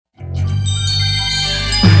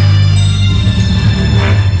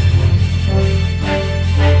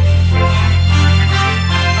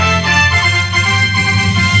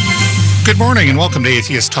morning and welcome to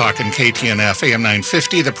Atheist Talk and KTNF AM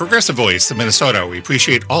 950, the progressive voice of Minnesota. We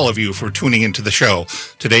appreciate all of you for tuning into the show.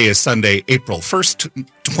 Today is Sunday, April 1st,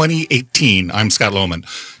 2018. I'm Scott Lohman.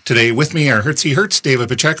 Today with me are Hertzie Hertz, David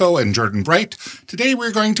Pacheco, and Jordan Bright. Today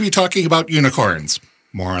we're going to be talking about unicorns.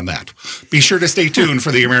 More on that. Be sure to stay tuned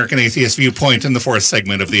for the American Atheist Viewpoint in the fourth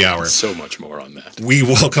segment of the hour. So much more on that. We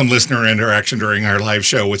welcome listener interaction during our live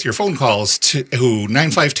show with your phone calls to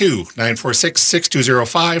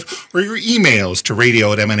 952-946-6205 or your emails to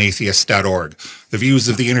radio@mnatheist.org. The views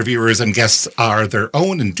of the interviewers and guests are their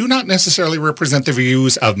own and do not necessarily represent the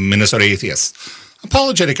views of Minnesota atheists.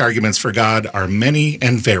 Apologetic arguments for God are many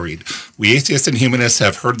and varied. We atheists and humanists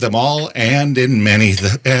have heard them all and the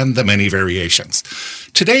many variations.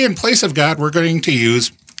 Today, in place of God, we're going to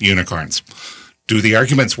use unicorns. Do the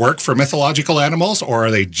arguments work for mythological animals, or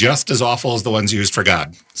are they just as awful as the ones used for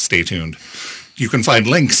God? Stay tuned. You can find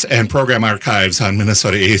links and program archives on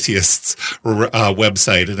Minnesota Atheists'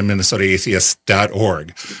 website at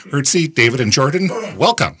minnesotaatheist.org. Hertzie, David, and Jordan,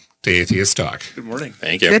 welcome to Atheist Talk. Good morning.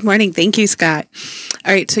 Thank you. Good morning. Thank you, Scott.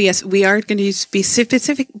 All right. So, yes, we are going to be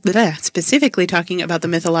specifically talking about the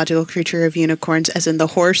mythological creature of unicorns, as in the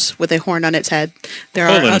horse with a horn on its head.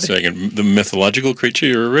 Hold on a second. The mythological creature,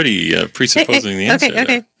 you're already presupposing the answer.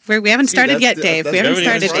 Okay. We haven't started yet, Dave. We haven't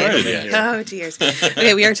started yet. Oh, dears.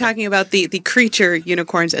 Okay, we are talking about the creature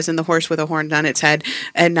unicorns, as in the horse with a horn on its head,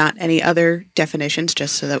 and not any other definitions,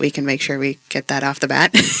 just so that we can make sure we get that off the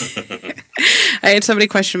bat. I had somebody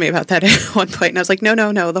question me about that at one point, and I was like, no,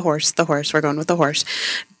 the horse. We're going with the horse.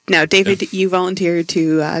 Now, David, you volunteered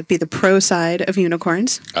to be the pro side of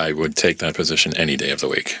unicorns. I would take that position any day of the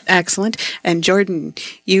week. Excellent. And Jordan,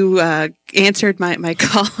 you answered my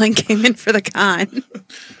call and came in for the con.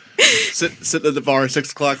 Sitting at the bar at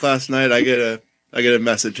 6 o'clock last night, I get a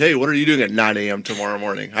message. Hey, what are you doing at 9 a.m. tomorrow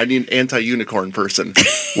morning? I need an anti-unicorn person.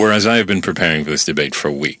 Whereas I have been preparing for this debate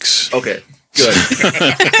for weeks. Okay, good.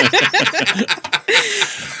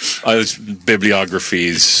 I was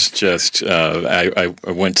bibliographies. I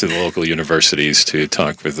went to the local universities to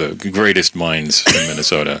talk with the greatest minds in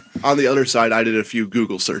Minnesota. On the other side, I did a few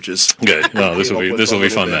Google searches. Good. Well, this will be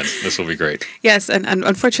fun then. This will be great. Yes, and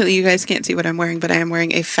unfortunately, you guys can't see what I'm wearing, but I am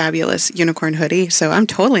wearing a fabulous unicorn hoodie, so I'm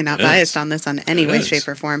totally not biased on this on any way, shape,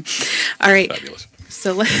 or form. All right. Fabulous.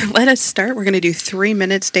 So let us start. We're going to do 3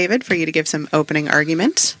 minutes, David, for you to give some opening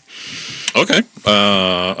arguments. Okay.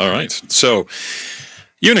 All right. So,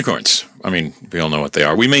 unicorns. I mean, we all know what they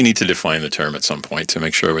are. We may need to define the term at some point to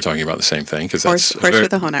make sure we're talking about the same thing. Horse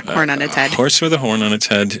with a horn on its head. Horse with a horn on its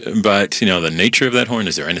head. But, the nature of that horn,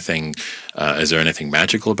 is there anything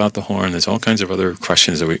magical about the horn? There's all kinds of other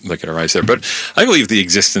questions that could arise there. But I believe the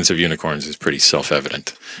existence of unicorns is pretty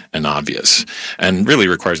self-evident and obvious and really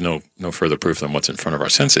requires no further proof than what's in front of our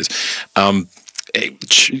senses.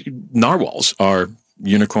 Narwhals are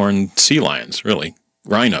unicorn sea lions, really.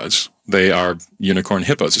 Rhinos, they are unicorn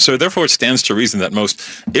hippos. So therefore, it stands to reason that most,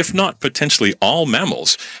 if not potentially all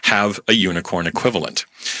mammals, have a unicorn equivalent.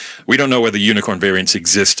 We don't know whether unicorn variants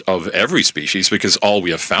exist of every species because all we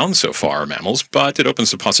have found so far are mammals, but it opens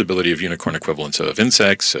the possibility of unicorn equivalents of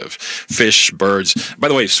insects, of fish, birds. By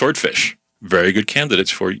the way, swordfish, very good candidates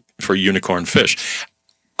for unicorn fish.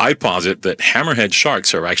 I posit that hammerhead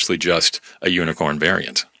sharks are actually just a unicorn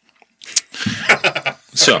variant.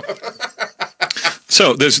 So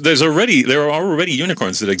there are already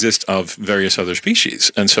unicorns that exist of various other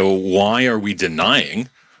species, and so why are we denying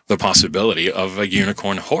the possibility of a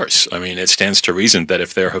unicorn horse? I mean, it stands to reason that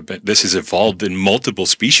if this has evolved in multiple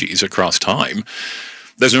species across time,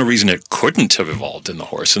 there's no reason it couldn't have evolved in the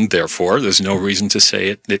horse, and therefore there's no reason to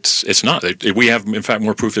say it's not. We have, in fact,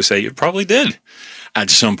 more proof to say it probably did at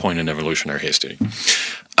some point in evolutionary history.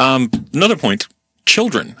 Another point.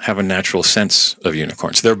 Children have a natural sense of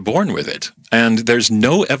unicorns. They're born with it. And there's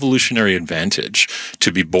no evolutionary advantage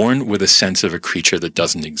to be born with a sense of a creature that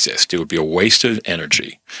doesn't exist. It would be a waste of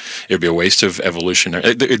energy. It would be a waste of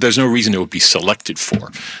evolutionary. There's no reason it would be selected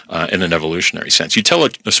for in an evolutionary sense. You tell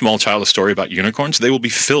a small child a story about unicorns, they will be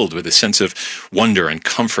filled with a sense of wonder and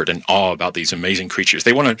comfort and awe about these amazing creatures.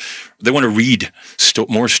 They want to read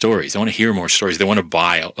more stories. They want to hear more stories. They want to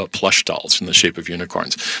buy plush dolls in the shape of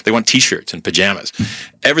unicorns. They want T-shirts and pajamas.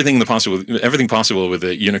 Everything possible with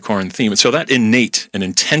a unicorn theme. And so that innate and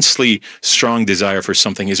intensely strong desire for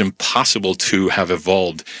something is impossible to have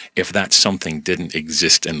evolved if that something didn't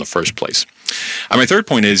exist in the first place. And my third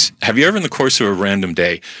point is, have you ever in the course of a random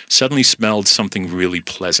day suddenly smelled something really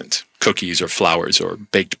pleasant? Cookies or flowers or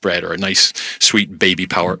baked bread or a nice sweet baby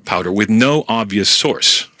powder with no obvious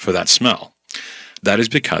source for that smell? That is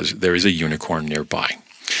because there is a unicorn nearby.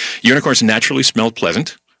 Unicorns naturally smell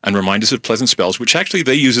pleasant and remind us of pleasant smells, which actually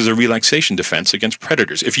they use as a relaxation defense against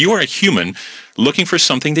predators. If you are a human looking for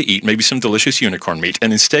something to eat, maybe some delicious unicorn meat,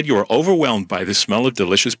 and instead you are overwhelmed by the smell of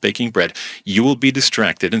delicious baking bread, you will be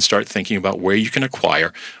distracted and start thinking about where you can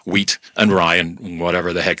acquire wheat and rye and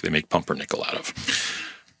whatever the heck they make pumpernickel out of.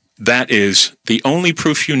 That is the only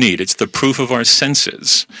proof you need. It's the proof of our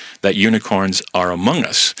senses that unicorns are among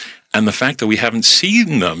us. And the fact that we haven't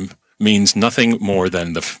seen them means nothing more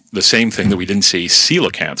than the same thing that we didn't see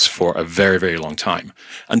coelacanths for a very, very long time.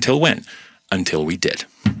 Until when? Until we did.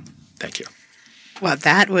 Thank you. Well,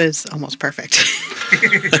 that was almost perfect.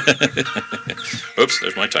 Oops,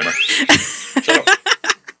 there's my timer. Shut up.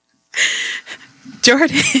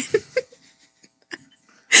 Jordan.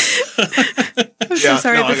 I'm so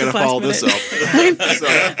sorry. I gotta follow this up.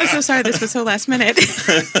 I'm so sorry. This was so last minute.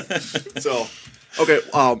 So, okay.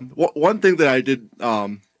 One thing that I did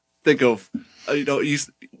think of,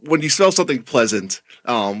 when you smell something pleasant,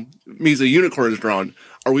 means a unicorn is around.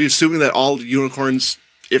 Are we assuming that all unicorns,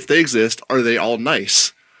 if they exist, are they all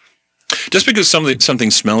nice? Just because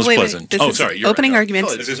something smells pleasant. Oh, sorry. You're opening right.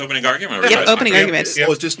 arguments. Is this opening argument? Yep, opening arguments.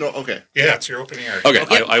 Oh, it's just no. Okay. Yeah, it's your opening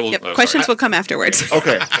argument. Okay, I will. Questions will come afterwards.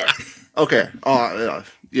 Okay. Okay.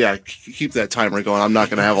 Yeah. Keep that timer going. I'm not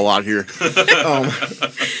going to have a lot here.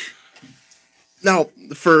 Now,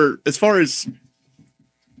 as far as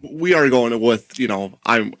we are going with,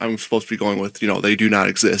 I'm supposed to be going with, they do not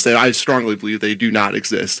exist. And I strongly believe they do not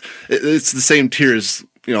exist. It's the same tier as,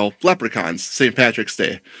 leprechauns, St. Patrick's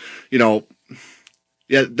Day. Yeah,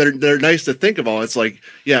 they're nice to think about. It's like,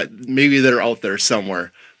 yeah, maybe they're out there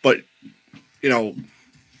somewhere. But,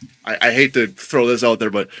 I hate to throw this out there,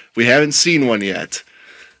 but we haven't seen one yet.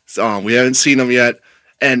 We haven't seen them yet.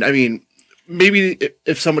 And, I mean, maybe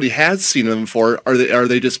if somebody has seen them before, are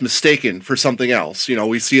they just mistaken for something else?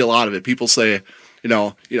 We see a lot of it. People say,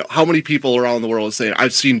 how many people around the world are saying,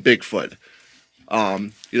 I've seen Bigfoot.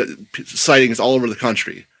 Sightings all over the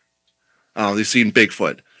country. They've seen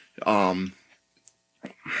Bigfoot.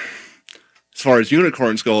 As far as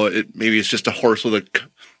unicorns go, maybe it's just a horse with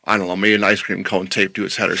maybe an ice cream cone taped to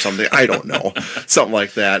its head or something. I don't know. Something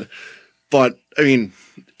like that. But, I mean,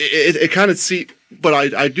 it kind of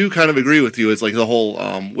but I do kind of agree with you. It's like the whole,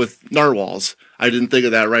 with narwhals. I didn't think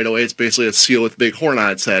of that right away. It's basically a seal with a big horn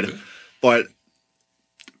on its head. But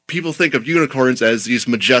people think of unicorns as these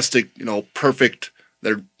majestic, perfect,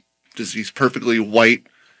 they're just these perfectly white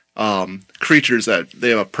creatures that they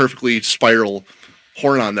have a perfectly spiral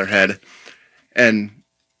horn on their head. And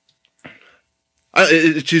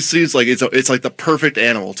it just seems like it's like the perfect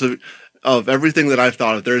animal. Of everything that I've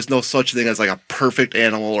thought of, there is no such thing as like a perfect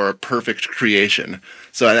animal or a perfect creation.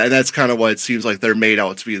 So, and that's kind of what it seems like they're made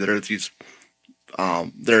out to be. They're these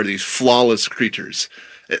flawless creatures.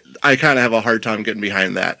 I kind of have a hard time getting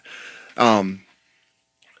behind that.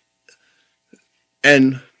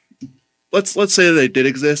 And let's say they did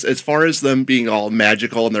exist. As far as them being all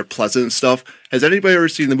magical and they're pleasant and stuff, has anybody ever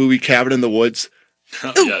seen the movie Cabin in the Woods?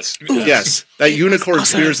 Yes. That unicorn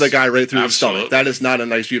spears that guy right through the stomach. That is not a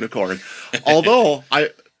nice unicorn. Although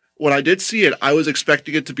when I did see it, I was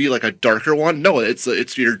expecting it to be like a darker one. No,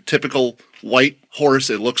 it's your typical white horse.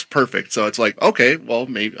 It looks perfect. So it's like, okay, well,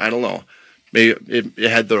 maybe, I don't know. Maybe it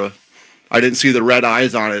had I didn't see the red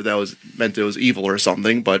eyes on it. That was meant it was evil or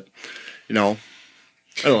something. But I don't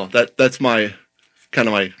know. That's my kind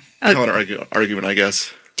of my counter argument, I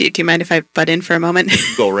guess. Do you mind if I butt in for a moment?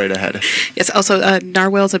 Go right ahead. Yes. Also,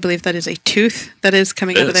 narwhals, I believe that is a tooth that is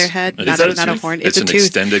coming out of their head, not a horn. It's a tooth.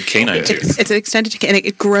 Extended canine tooth. It's an extended, and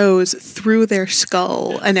it grows through their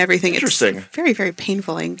skull and everything. Interesting. It's very, very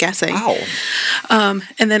painful. I'm guessing. Wow.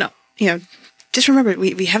 And then just remember,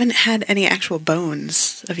 we haven't had any actual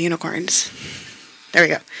bones of unicorns. There we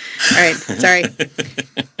go. All right. Sorry.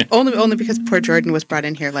 only because poor Jordan was brought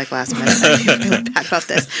in here like last minute. I feel really bad about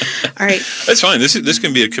this. All right. That's fine. This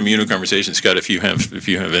can be a communal conversation, Scott. If you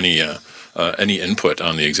have any input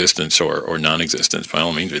on the existence or non-existence, by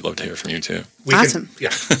all means, we'd love to hear from you too. Awesome.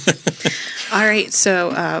 All right.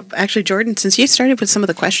 So actually, Jordan, since you started with some of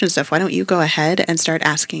the question stuff, why don't you go ahead and start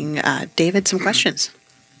asking David some questions?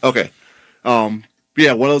 Okay. What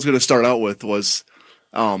I was going to start out with was.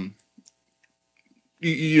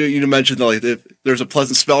 You mentioned that like if there's a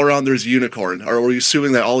pleasant smell around, there's a unicorn. Or were you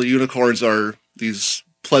assuming that all unicorns are these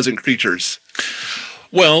pleasant creatures?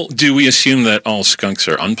 Well, do we assume that all skunks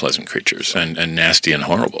are unpleasant creatures and nasty and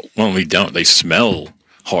horrible? Well, we don't. They smell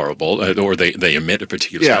horrible, or they emit a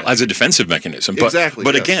particular smell as a defensive mechanism. But, exactly.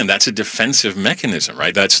 But again, that's a defensive mechanism,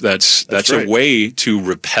 right? That's right. A way to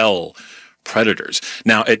repel predators.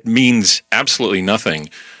 Now, it means absolutely nothing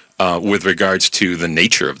with regards to the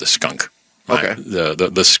nature of the skunk. Okay.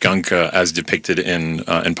 The skunk, as depicted in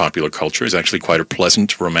popular culture, is actually quite a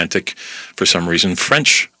pleasant, romantic, for some reason,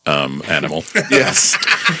 French animal. Yes.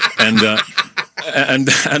 And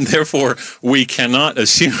therefore, we cannot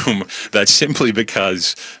assume that simply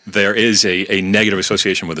because there is a negative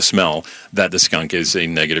association with a smell, that the skunk is a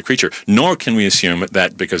negative creature. Nor can we assume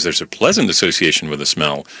that because there's a pleasant association with the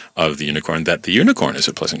smell of the unicorn, that the unicorn is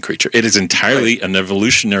a pleasant creature. It is entirely an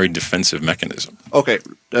evolutionary defensive mechanism. Okay,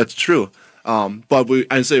 that's true. But we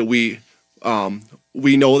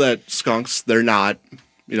know that skunks, they're not,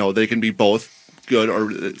 they can be both good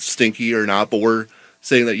or stinky or not, but we're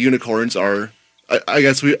saying that unicorns are, I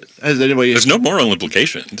guess has anybody... There's no moral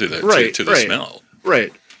implication to the smell.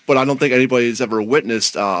 Right, but I don't think anybody's ever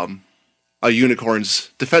witnessed a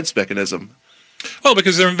unicorn's defense mechanism. Well,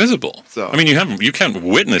 because they're invisible. So. I mean, you can't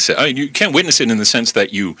witness it. I mean, you can't witness it in the sense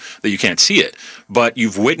that you can't see it, but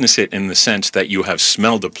you've witnessed it in the sense that you have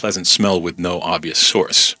smelled a pleasant smell with no obvious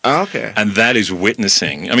source. Okay. And that is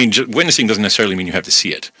witnessing. I mean, witnessing doesn't necessarily mean you have to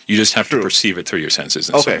see it. You just have to perceive it through your senses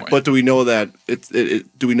in some way. But do we know that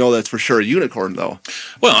do we know that's for sure a unicorn though?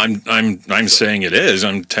 Well, I'm saying it is.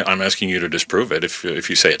 I'm asking you to disprove it if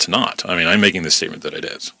you say it's not. I mean, I'm making the statement that it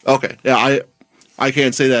is. Okay. Yeah, I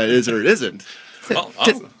can't say that it is or it isn't.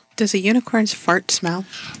 Does a unicorn's fart smell?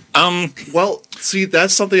 Well, see,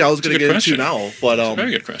 that's something I was going to get into now. But it's a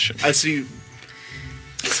very good question. I see.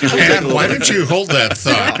 And why don't you hold that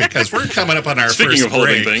thought? Because we're coming up on our Speaking first of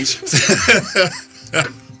break. holding things,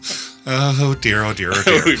 Oh dear, oh dear, oh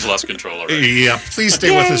dear. we've lost control already. Yeah, please stay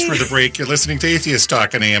with us for the break. You're listening to Atheist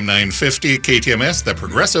Talk on AM 950, KTMS, the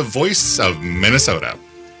progressive voice of Minnesota.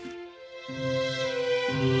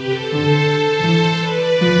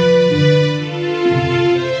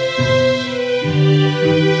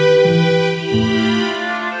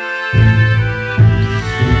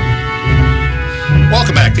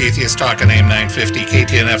 Welcome back to Atheist Talk on AM 950,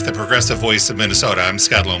 KTNF, the progressive voice of Minnesota. I'm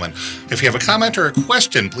Scott Lohman. If you have a comment or a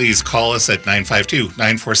question, please call us at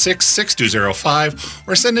 952-946-6205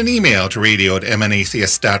 or send an email to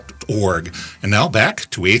radio@mnatheist.org. And now back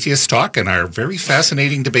to Atheist Talk and our very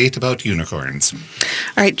fascinating debate about unicorns.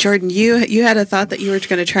 All right, Jordan, you had a thought that you were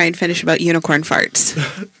going to try and finish about unicorn farts.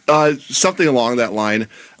 Something along that line.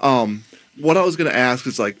 What I was going to ask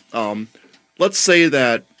is let's say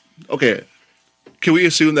that, okay, can we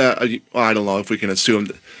assume that? I don't know if we can assume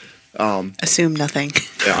that. Assume nothing.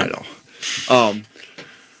 Yeah, I know.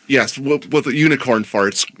 Yes, with the unicorn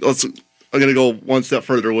farts. I'm going to go one step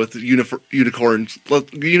further with unicorns.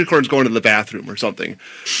 Unicorns going to the bathroom or something.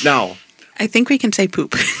 Now, I think we can say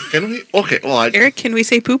poop. Can we? Okay. Well, Eric, can we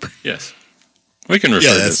say poop? Yes, we can refer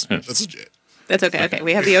to this. That's legit. That's okay. Okay,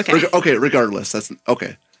 we have the okay. Okay. Regardless, that's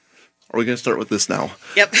okay. Are we going to start with this now?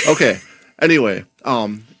 Yep. Okay. Anyway,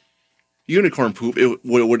 unicorn poop,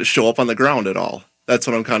 would it show up on the ground at all? That's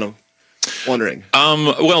what I'm kind of wondering.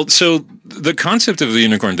 Well, so the concept of the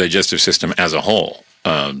unicorn digestive system as a whole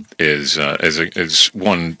is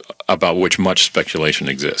one about which much speculation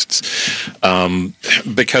exists.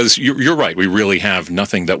 Because you're right, we really have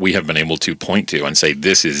nothing that we have been able to point to and say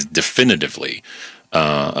this is definitively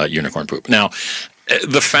unicorn poop. Now,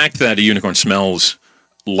 the fact that a unicorn smells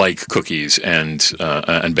like cookies and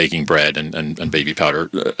baking bread and baby powder,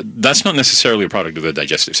 that's not necessarily a product of the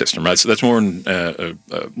digestive system. Right? So that's more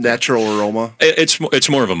natural aroma. It's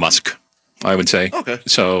more of a musk, I would say. Okay.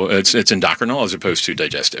 So it's endocrinal as opposed to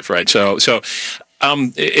digestive, right? So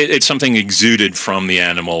it's something exuded from the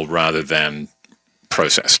animal rather than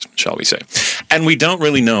processed, shall we say? And we don't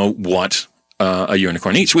really know what a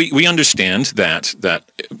unicorn eats. We understand that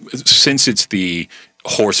since it's the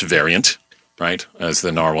horse variant, right, as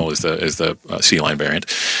the narwhal is the sea lion variant,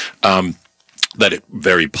 that it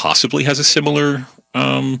very possibly has a similar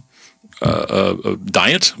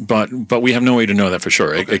diet, but we have no way to know that for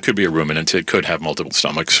sure. Okay. It could be a ruminant. It could have multiple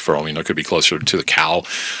stomachs. For all we know, it could be closer to the cow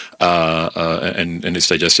and its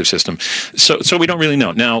digestive system. So we don't really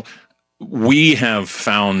know. Now, we have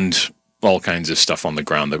found all kinds of stuff on the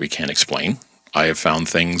ground that we can't explain. I have found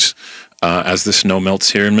things as the snow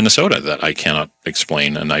melts here in Minnesota that I cannot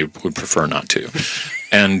explain, and I would prefer not to.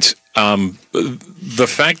 And the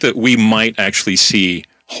fact that we might actually see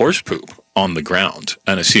horse poop on the ground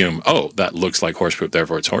and assume, oh, that looks like horse poop,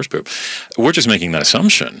 therefore it's horse poop. We're just making that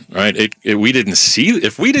assumption, right? If we didn't see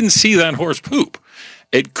that horse poop,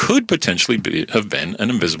 it could potentially have been an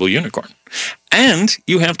invisible unicorn. And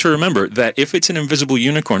you have to remember that if it's an invisible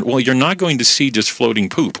unicorn, well, you're not going to see just floating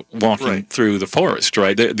poop walking through the forest,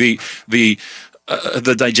 right? The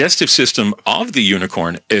digestive system of the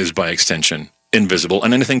unicorn is, by extension, invisible,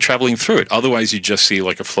 and anything traveling through it. Otherwise, you just see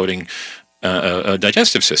like a floating a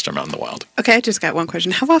digestive system out in the wild. Okay, I just got one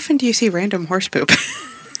question. How often do you see random horse poop?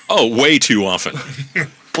 Oh, way too often.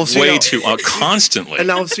 Well, see, way now- too constantly. And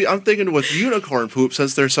now, see, I'm thinking with unicorn poop,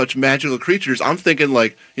 since they're such magical creatures, I'm thinking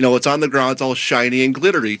like, it's on the ground, it's all shiny and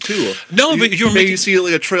glittery too. No, but you're maybe making- you see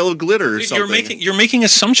like a trail of glitter or something. You're making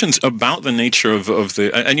assumptions about the nature of the,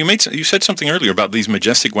 and you said something earlier about these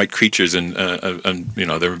majestic white creatures and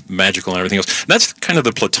they're magical and everything else. That's kind of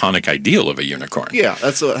the platonic ideal of a unicorn. Yeah,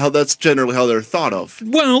 that's generally how they're thought of.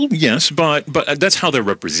 Well, yes, but that's how they're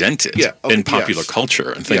represented in popular yes.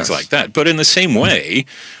 culture and things Yes. like that. But in the same way,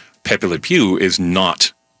 Pepe Le Pew is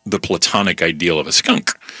not the platonic ideal of a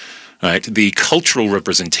skunk. Right? The cultural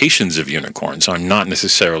representations of unicorns are not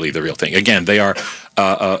necessarily the real thing. Again, they are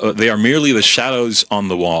merely the shadows on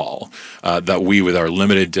the wall that we, with our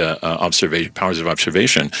limited powers of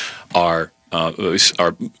observation, are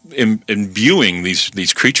imbuing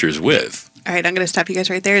these creatures with. All right, I'm going to stop you guys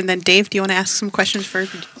right there. And then, Dave, do you want to ask some questions for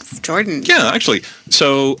Jordan? Yeah, actually.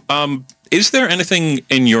 So, is there anything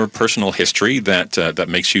in your personal history that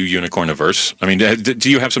makes you unicorn averse? I mean, do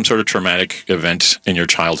you have some sort of traumatic event in your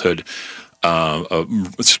childhood,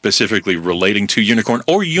 specifically relating to unicorn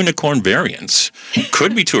or unicorn variants?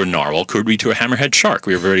 Could be to a narwhal, could be to a hammerhead shark.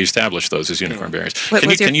 We have already established those as unicorn variants.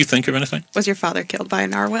 Can you think of anything? Was your father killed by a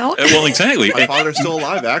narwhal? Well, exactly. My father's still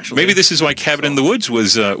alive, actually. Maybe this is why Cabin in the Woods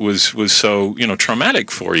was so traumatic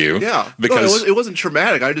for you. Yeah, because it wasn't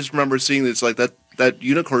traumatic. I just remember seeing this like that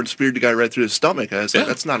unicorn speared the guy right through his stomach. I was like,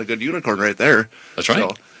 that's not a good unicorn right there. That's right.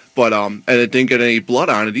 So, but and it didn't get any blood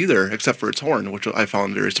on it either, except for its horn, which I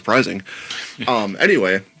found very surprising.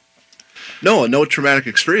 Anyway, no traumatic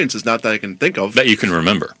experiences, not that I can think of. that you can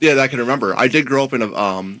remember. Yeah, that I can remember. I did grow up in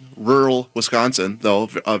a rural Wisconsin, though,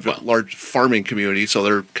 a large farming community, so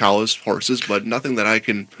there are cows, horses, but nothing that I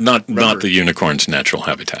can Not remember. the unicorn's natural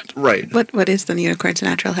habitat. Right. What is the unicorn's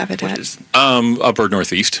natural habitat? Upper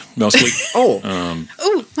northeast, mostly. Oh,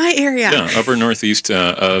 my area. Yeah, upper northeast,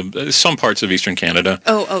 some parts of eastern Canada.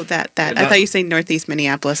 Oh, that. I thought you said northeast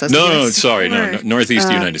Minneapolis. No, sorry, no,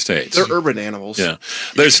 northeast United States. They're urban animals. Yeah,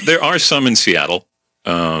 there are some in Seattle,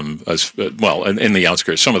 as well, in the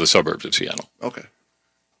outskirts, some of the suburbs of Seattle, Okay.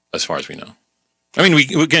 as far as we know. I mean,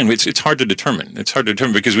 it's hard to determine. It's hard to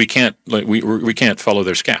determine because we can't we can't follow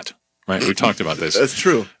their scat. Right, we talked about this. That's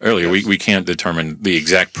true. Earlier. Yes. We can't determine the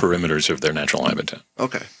exact perimeters of their natural habitat.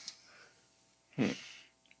 Okay.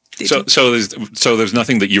 So there's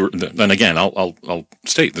nothing that you. Then again, I'll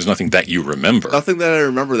state there's nothing that you remember. Nothing that I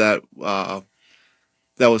remember that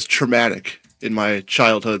was traumatic in my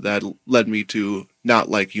childhood that led me to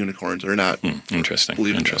not like unicorns or not Interesting.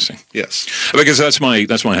 believe in Interesting. them. Yes. Because that's my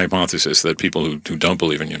hypothesis that people who don't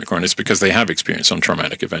believe in unicorn, it's because they have experienced some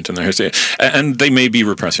traumatic event in their history, and they may be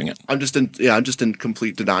repressing it. I'm just in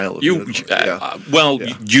complete denial of You unicorns. Yeah.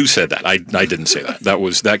 you said that. I didn't say that.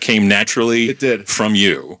 That came naturally. It did. From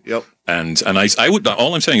you. Yep. And I would,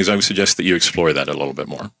 all I'm saying is I would suggest that you explore that a little bit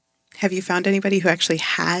more. Have you found anybody who actually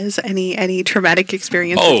has any traumatic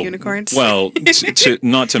experience with unicorns? Well,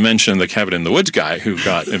 not to mention the Cabin in the Woods guy who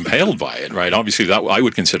got impaled by it, right? Obviously, that I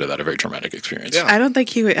would consider that a very traumatic experience. Yeah. I don't think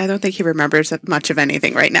he remembers much of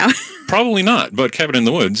anything right now. Probably not, but Cabin in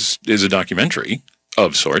the Woods is a documentary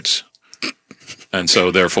of sorts, and so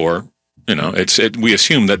therefore, we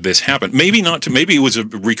assume that this happened. Maybe it was a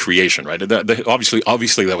recreation, right?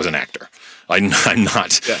 Obviously, that was an actor. I'm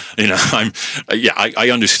not, I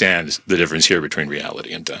understand the difference here between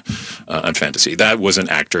reality and fantasy. That was an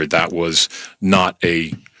actor. That was not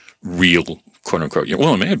a real, quote unquote,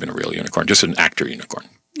 well, it may have been a real unicorn, just an actor unicorn.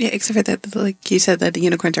 Yeah, except for that, like you said, that the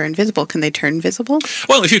unicorns are invisible. Can they turn visible?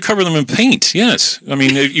 Well, if you cover them in paint, yes. I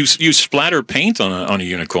mean, if you splatter paint on a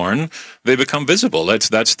unicorn, they become visible.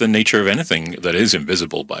 That's the nature of anything that is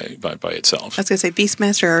invisible by itself. I was going to say,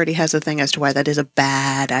 Beastmaster already has a thing as to why that is a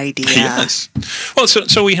bad idea. Yes. Well,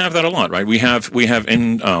 so we have that a lot, right? We have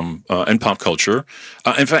in pop culture.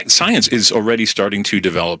 In fact, science is already starting to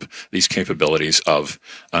develop these capabilities of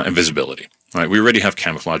invisibility. Right, we already have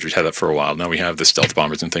camouflage. We've had that for a while. Now we have the stealth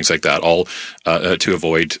bombers and things like that, all to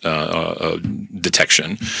avoid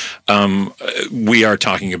detection. We are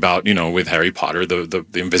talking about, with Harry Potter, the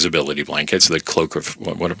invisibility blankets, the cloak of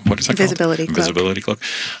what is that Invisibility called? cloak. Invisibility cloak.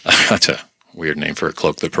 That's a weird name for a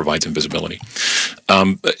cloak that provides invisibility.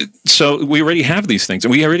 So we already have these things,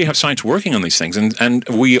 and we already have science working on these things, and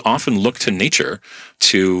we often look to nature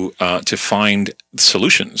to find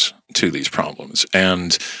solutions to these problems.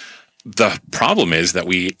 And the problem is that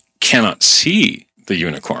we cannot see the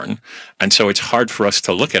unicorn, and so it's hard for us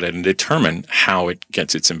to look at it and determine how it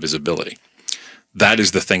gets its invisibility. That is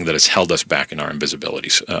the thing that has held us back in our invisibility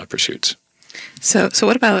pursuits. So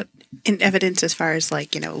what about in evidence as far as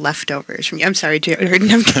like leftovers from. I'm sorry, Jordan.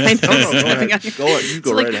 I'm kind of go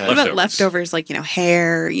right ahead. What about leftovers like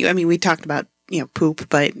hair? We talked about poop,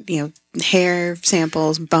 but hair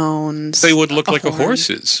samples, bones. They would look like horn. a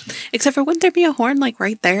horse's. Except for, wouldn't there be a horn like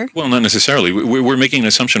right there? Well, not necessarily. We're making an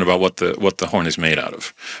assumption about what the horn is made out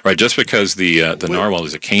of, right? Just because the narwhal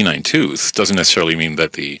is a canine tooth doesn't necessarily mean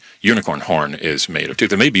that the unicorn horn is made of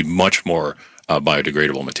tooth. There may be much more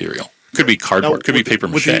biodegradable material. Could be cardboard. Could be paper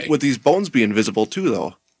mache. Would these bones be invisible too,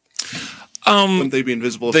 though? Wouldn't they be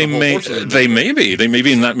invisible? They may be,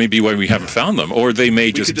 and that may be why we haven't found them, or they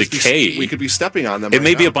may just decay. We could be stepping on them. It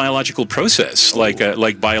may be a biological process, like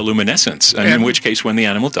bioluminescence, and in which case, when the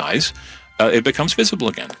animal dies, it becomes visible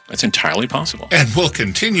again. That's entirely possible. And we'll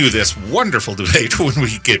continue this wonderful debate when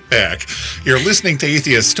we get back. You're listening to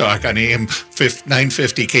Atheist Talk on AM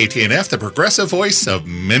 950 KTNF, the progressive voice of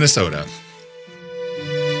Minnesota.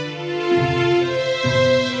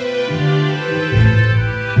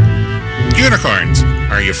 Unicorns.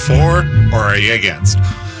 Are you for or are you against?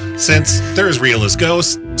 Since they're as real as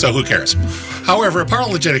ghosts, so who cares? However,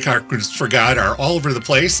 apologetic arguments for God are all over the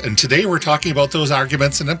place, and today we're talking about those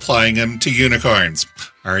arguments and applying them to unicorns.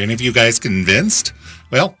 Are any of you guys convinced?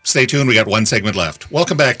 Well, stay tuned. We got one segment left.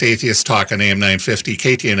 Welcome back to Atheist Talk on AM 950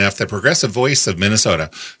 KTNF, the progressive voice of Minnesota.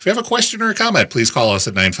 If you have a question or a comment, please call us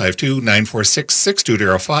at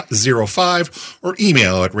 952-946-6205 or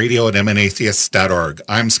email at radio@mnatheists.org.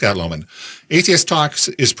 I'm Scott Lohman. Atheist Talks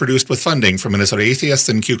is produced with funding from Minnesota Atheists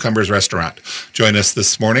and Cucumbers Restaurant. Join us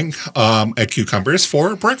this morning at Cucumbers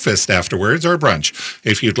for breakfast afterwards or brunch.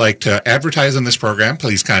 If you'd like to advertise on this program,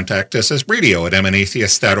 please contact us at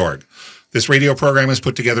radio@mnatheists.org. This radio program is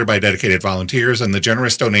put together by dedicated volunteers and the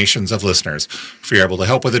generous donations of listeners. If you're able to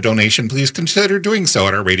help with a donation, please consider doing so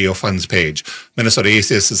at our Radio Funds page. Minnesota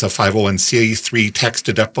Atheists is a 501c3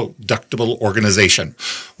 tax-deductible organization.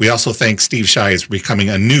 We also thank Steve Shies for becoming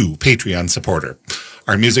a new Patreon supporter.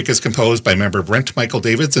 Our music is composed by member Brent Michael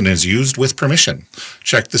Davids and is used with permission.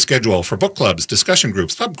 Check the schedule for book clubs, discussion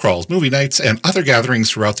groups, pub crawls, movie nights, and other gatherings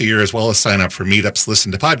throughout the year, as well as sign up for meetups,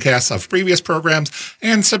 listen to podcasts of previous programs,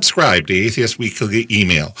 and subscribe to Atheist Weekly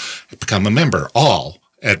email. Become a member, all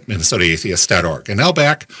at minnesotaathiest.org. And now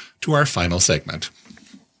back to our final segment.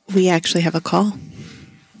 We actually have a call.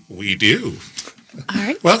 We do. All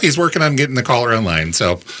right. Well, he's working on getting the caller online,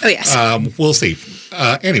 so yes. We'll see.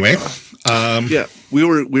 Anyway. Yeah, we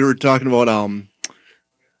were talking about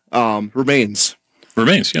remains.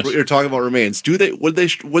 Remains, yes. We were talking about remains. Would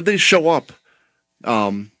they show up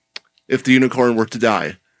if the unicorn were to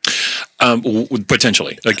die?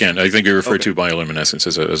 Potentially. Again, I think you referred to bioluminescence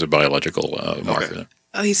as a biological marker. Okay.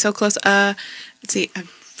 Oh, he's so close. Let's see.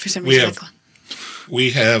 For some reason,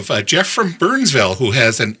 we have Jeff from Burnsville who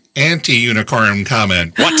has an anti-unicorn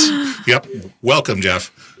comment. What? Yep. Welcome,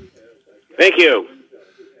 Jeff. Thank you.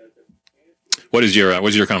 What is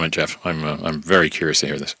your comment, Jeff? I'm very curious to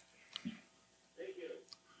hear this.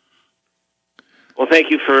 Well, thank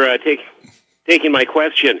you for taking my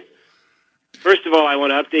question. First of all, I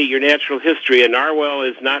want to update your natural history. A narwhal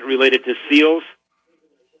is not related to seals.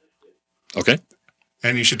 Okay.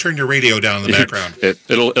 And you should turn your radio down in the background.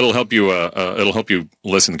 It'll help you. It'll help you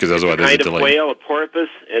listen because otherwise there's a delay. Kind of whale, a porpoise,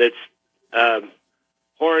 and its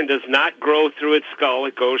horn does not grow through its skull;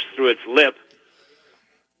 it goes through its lip.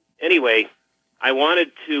 Anyway, I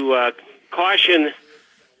wanted to caution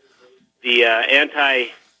the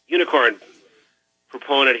anti-unicorn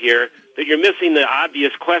proponent here that you're missing the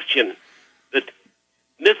obvious question. That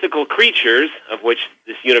mythical creatures, of which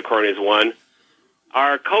this unicorn is one,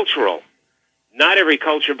 are cultural. Not every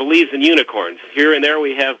culture believes in unicorns. Here and there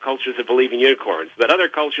we have cultures that believe in unicorns, but other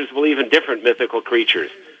cultures believe in different mythical creatures.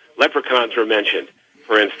 Leprechauns were mentioned,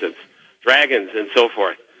 for instance, dragons and so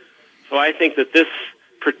forth. So I think that this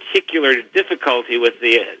particular difficulty with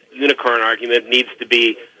the unicorn argument needs to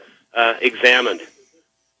be examined.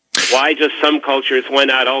 Why just some cultures? Why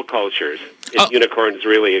not all cultures? If unicorns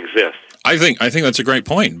really exist. I think that's a great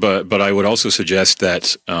point, but I would also suggest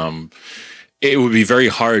that it would be very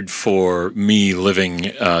hard for me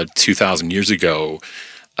living 2,000 years ago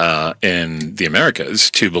in the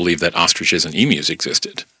Americas to believe that ostriches and emus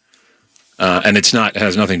existed. And it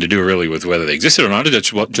has nothing to do really with whether they existed or not. It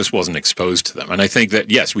just wasn't exposed to them. And I think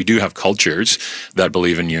that, yes, we do have cultures that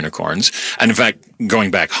believe in unicorns. And in fact,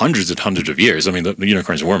 going back hundreds and hundreds of years, I mean, the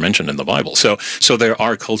unicorns were mentioned in the Bible. So there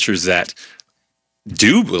are cultures that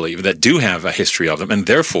do believe, that do have a history of them, and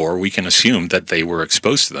therefore we can assume that they were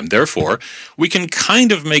exposed to them. Therefore, we can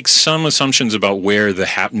kind of make some assumptions about where the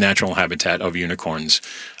natural habitat of unicorns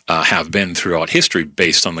have been throughout history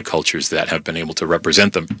based on the cultures that have been able to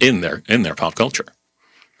represent them in their pop culture.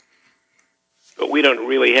 but we don't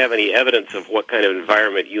really have any evidence of what kind of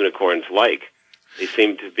environment unicorns like. They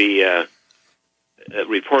seem to be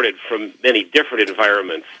reported from many different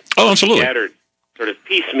environments. Oh, absolutely. Scattered sort of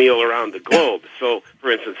piecemeal around the globe. So,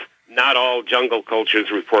 for instance, not all jungle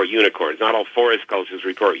cultures report unicorns. Not all forest cultures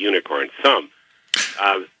report unicorns. Some.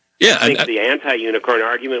 I think the anti-unicorn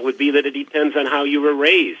argument would be that it depends on how you were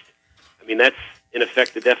raised. I mean, that's, in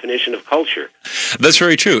effect, the definition of culture. That's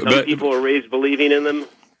very true. Some people are raised believing in them,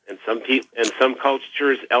 and some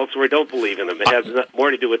cultures elsewhere don't believe in them. It has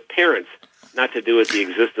more to do with parents, not to do with the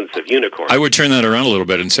existence of unicorns. I would turn that around a little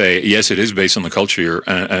bit and say, yes, it is based on the culture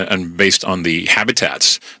and based on the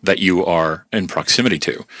habitats that you are in proximity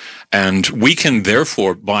to. And we can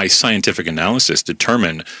therefore, by scientific analysis,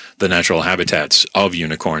 determine the natural habitats of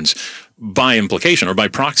unicorns by implication or by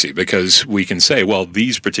proxy, because we can say, well,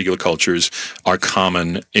 these particular cultures are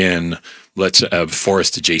common in, let's say,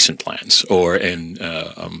 forest-adjacent lands or in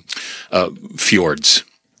fjords.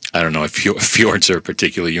 I don't know if fjords are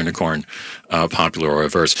particularly unicorn popular or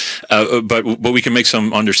averse, but we can make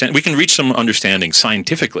some understand. We can reach some understanding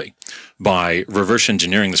scientifically by reverse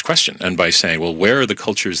engineering this question and by saying, well, where are the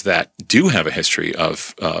cultures that do have a history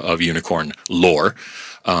of unicorn lore,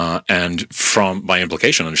 and by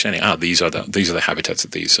implication, understanding these are the habitats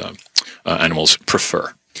that these animals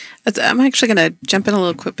prefer. I'm actually going to jump in a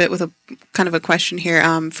little bit with a kind of a question here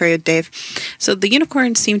for you, Dave. So the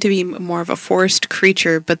unicorns seem to be more of a forest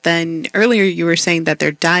creature, but then earlier you were saying that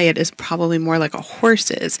their diet is probably more like a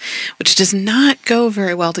horse's, which does not go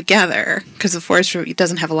very well together because the forest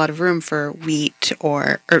doesn't have a lot of room for wheat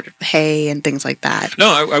or hay and things like that.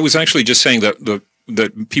 No, I was actually just saying that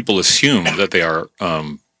that people assume that they are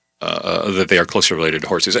closely related to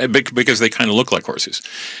horses because they kind of look like horses.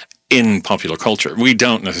 In popular culture, we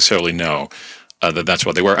don't necessarily know that that's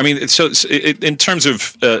what they were. I mean, in terms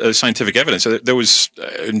of scientific evidence, there was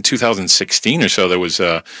in 2016 or so there was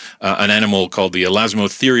an animal called the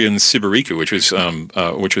Elasmotherium sibiricu,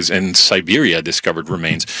 which was in Siberia discovered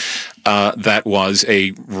remains that was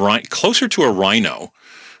closer to a rhino,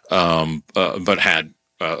 but had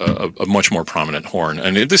a much more prominent horn,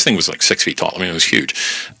 and this thing was like 6 feet tall. I mean, it was huge.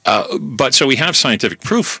 But so we have scientific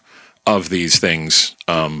proof of these things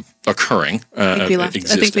occurring. I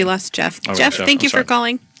think we lost Jeff. Jeff, thank you for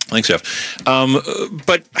calling. Thanks, Jeff.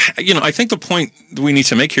 But I think the point we need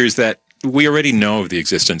to make here is that we already know of the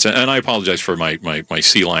existence, and I apologize for my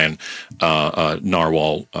sea lion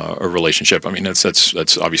narwhal relationship. I mean,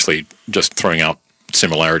 that's obviously just throwing out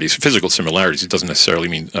similarities, physical similarities. It doesn't necessarily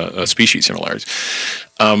mean species similarities.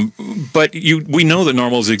 But we know that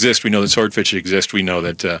narwhals exist. We know that swordfish exist. We know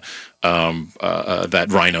that that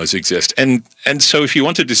rhinos exist. And so if you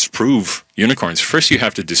want to disprove unicorns, first you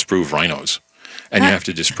have to disprove rhinos. And you have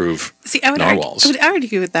to disprove narwhals. I would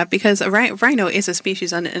argue with that because a rhino is a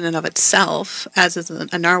species in and of itself, as is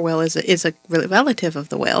a narwhal is a relative of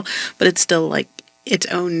the whale, but it's still like its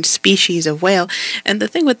own species of whale. And the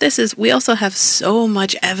thing with this is we also have so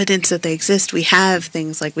much evidence that they exist. We have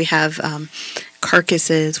things like we have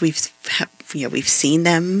carcasses. We've seen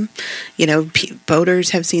them.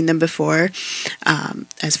 Boaters have seen them before.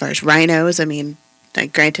 As far as rhinos, I mean,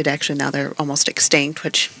 granted, actually now they're almost extinct,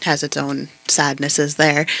 which has its own sadnesses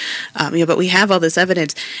there. But we have all this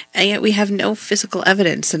evidence, and yet we have no physical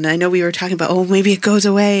evidence. And I know we were talking about, maybe it goes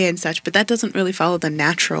away and such, but that doesn't really follow the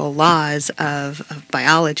natural laws of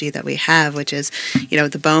biology that we have, which is,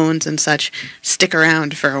 the bones and such stick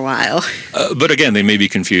around for a while. But again, they may be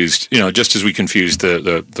confused, just as we confused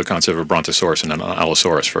the concept of a brontosaurus and an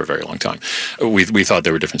allosaurus for a very long time. We thought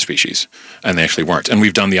they were different species, and they actually weren't. And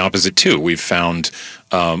we've done the opposite too. We've found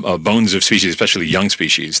bones of species, especially young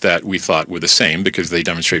species, that we thought were the same because they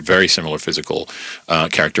demonstrate very similar physical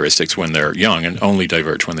characteristics when they're young and only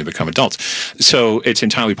diverge when they become adults. So it's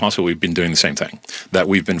entirely possible we've been doing the same thing, that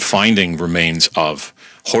we've been finding remains of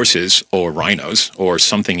horses or rhinos or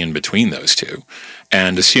something in between those two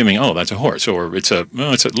and assuming, that's a horse, or it's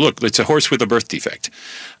a horse with a birth defect.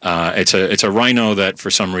 It's a rhino that for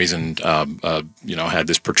some reason, had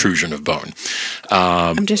this protrusion of bone.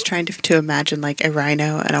 I'm just trying to imagine like a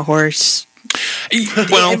rhino and a horse.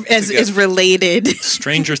 Well, is related.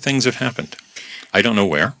 Stranger things have happened. I don't know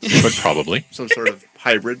where, but probably some sort of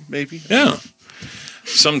hybrid, maybe. Yeah.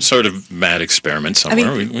 Some sort of mad experiment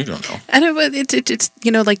somewhere. We don't know. I know, but it's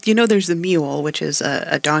there's the mule, which is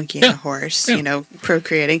a donkey and a horse,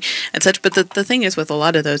 procreating and such. But the thing is, with a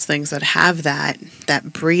lot of those things that have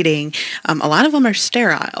that breeding, a lot of them are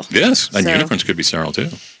sterile. Yes, and unicorns could be sterile too.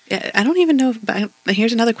 Yeah, I don't even know. But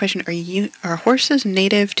here's another question: Are horses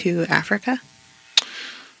native to Africa?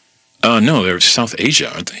 No, they're South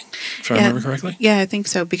Asia, aren't they? If I remember correctly. Yeah, I think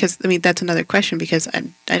so. Because that's another question. Because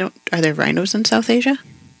I don't. Are there rhinos in South Asia?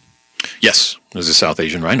 Yes, there's a South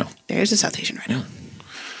Asian rhino. There's a South Asian rhino. Yeah.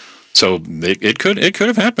 So it could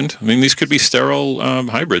have happened. I mean, these could be sterile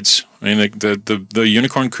hybrids. I mean, the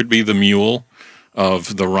unicorn could be the mule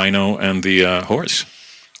of the rhino and the horse,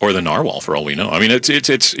 or the narwhal, for all we know. I mean, it's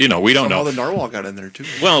we don't know. The narwhal got in there too.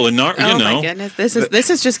 Well, Oh my goodness, this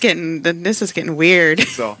is getting weird.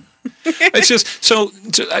 So. It's just so.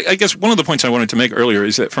 I guess one of the points I wanted to make earlier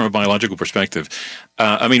is that from a biological perspective,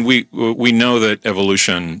 I mean, we know that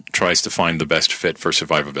evolution tries to find the best fit for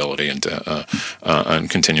survivability and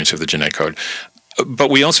continuance of the genetic code,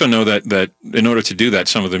 but we also know that in order to do that,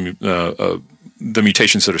 some of the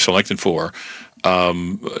mutations that are selected for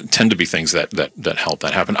tend to be things that help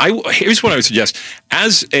that happen. Here's what I would suggest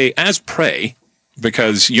as prey.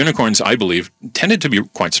 Because unicorns, I believe, tended to be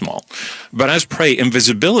quite small. But as prey,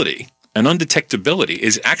 invisibility and undetectability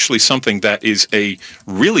is actually something that is a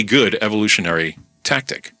really good evolutionary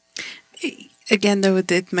tactic. Again, though,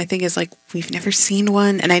 my thing is, like, we've never seen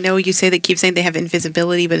one. And I know you keep saying they have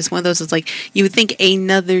invisibility, but it's one of those, it's like, you would think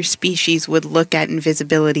another species would look at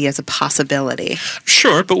invisibility as a possibility.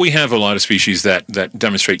 Sure, but we have a lot of species that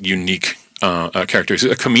demonstrate unique characters.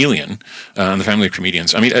 A chameleon, in the family of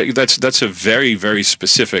chameleons. I mean, that's a very, very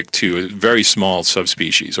specific to a very small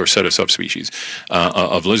subspecies or set of subspecies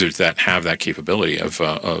of lizards that have that capability of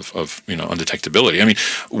undetectability. I mean,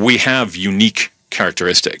 we have unique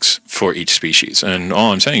characteristics for each species, and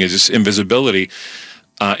all I'm saying is this invisibility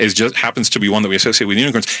happens to be one that we associate with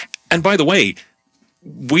unicorns. And by the way,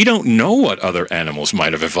 we don't know what other animals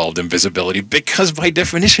might have evolved invisibility because by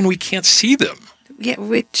definition we can't see them. Yeah,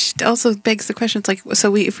 which also begs the question. It's like,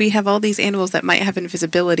 so if we have all these animals that might have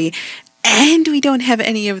invisibility, and we don't have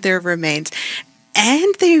any of their remains,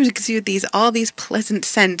 and they exude all these pleasant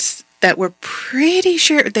scents that we're pretty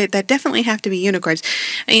sure that definitely have to be unicorns.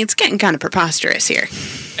 I mean, it's getting kind of preposterous here.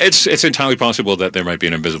 It's entirely possible that there might be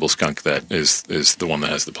an invisible skunk that is the one that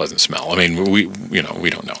has the pleasant smell. I mean, we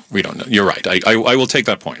don't know. We don't know. You're right. I will take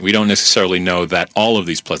that point. We don't necessarily know that all of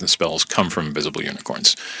these pleasant smells come from invisible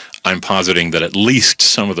unicorns. I'm positing that at least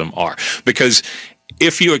some of them are, because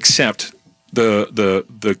if you accept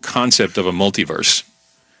the concept of a multiverse,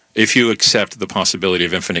 if you accept the possibility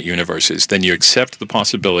of infinite universes, then you accept the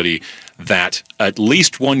possibility that at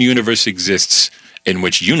least one universe exists in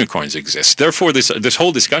which unicorns exist. Therefore, this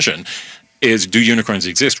whole discussion is, do unicorns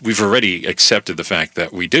exist? We've already accepted the fact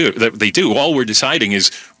that they do. All we're deciding is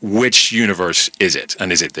which universe is it,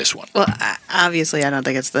 and is it this one? Well, obviously, I don't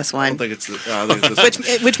think it's this one. I don't think it's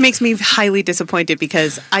this one. Which makes me highly disappointed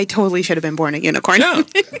because I totally should have been born a unicorn. Yeah.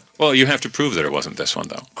 Well, you have to prove that it wasn't this one,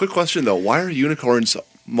 though. Quick question, though. Why are unicorns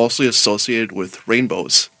mostly associated with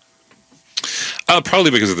rainbows?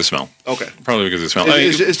 Probably because of the smell. Okay. Probably because of the smell.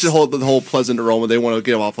 It's just the whole pleasant aroma. They want to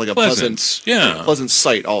get off like a pleasant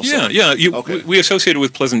sight also. Yeah. We associate it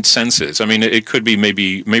with pleasant senses. I mean, it could be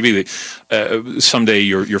maybe someday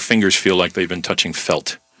your fingers feel like they've been touching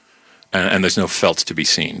felt, and there's no felt to be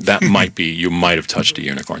seen. That might be, you might have touched a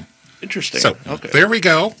unicorn. Interesting. So there we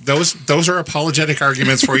go. Those are apologetic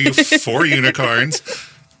arguments for you for unicorns.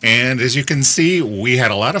 And as you can see, we had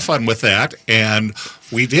a lot of fun with that, and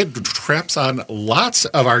we did traps on lots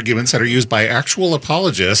of arguments that are used by actual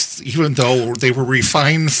apologists, even though they were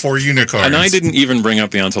refined for unicorns. And I didn't even bring up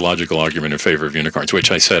the ontological argument in favor of unicorns,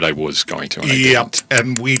 which I said I was going to. Yep,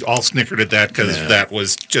 and we all snickered at that because that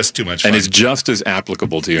was just too much fun. And it's just as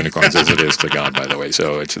applicable to unicorns as it is to God, by the way,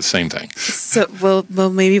 so it's the same thing. So, well,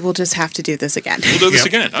 maybe we'll just have to do this again. We'll do this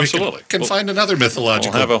again, absolutely. We can find another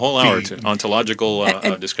mythological. We'll have a whole hour to ontological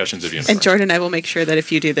discussions of unicorns. And Jordan, I will make sure that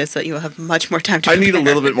if you do this, that you will have much more time to I need a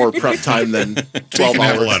little bit more prep time than 12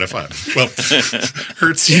 hours. Have a lot of fun. Well,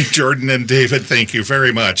 Hertzie, Jordan, and David, thank you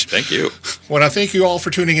very much. Thank you. I want to thank you all for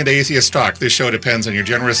tuning into Atheist Talk. This show depends on your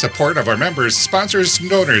generous support of our members, sponsors, and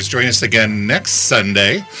donors. Join us again next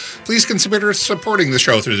Sunday. Please consider supporting the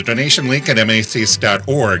show through the donation link at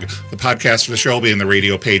matheist.org. The podcast for the show will be in the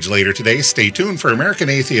radio page later today. Stay tuned for American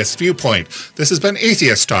Atheist Viewpoint. This has been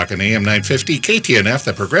Atheist Talk on AM 950 KTNF,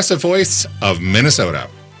 the progressive voice of Minnesota.